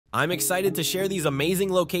I'm excited to share these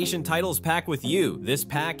amazing location titles pack with you. This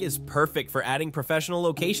pack is perfect for adding professional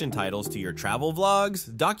location titles to your travel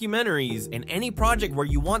vlogs, documentaries, and any project where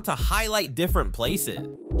you want to highlight different places.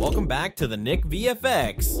 Welcome back to the Nick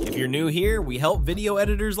VFX. If you're new here, we help video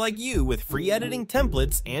editors like you with free editing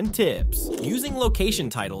templates and tips. Using location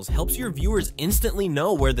titles helps your viewers instantly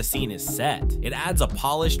know where the scene is set. It adds a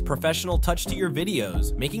polished, professional touch to your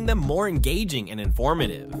videos, making them more engaging and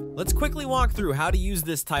informative. Let's quickly walk through how to use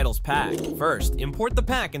this titles pack. First, import the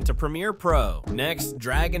pack into Premiere Pro. Next,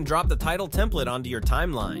 drag and drop the title template onto your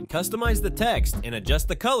timeline. Customize the text and adjust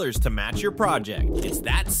the colors to match your project. It's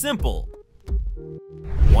that simple.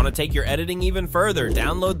 Want to take your editing even further?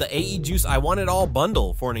 Download the AE Juice I Want It All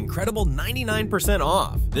bundle for an incredible 99%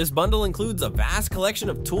 off. This bundle includes a vast collection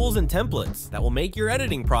of tools and templates that will make your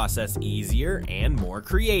editing process easier and more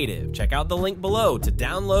creative. Check out the link below to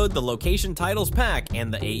download the Location Titles Pack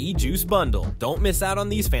and the AE Juice bundle. Don't miss out on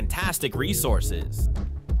these fantastic resources.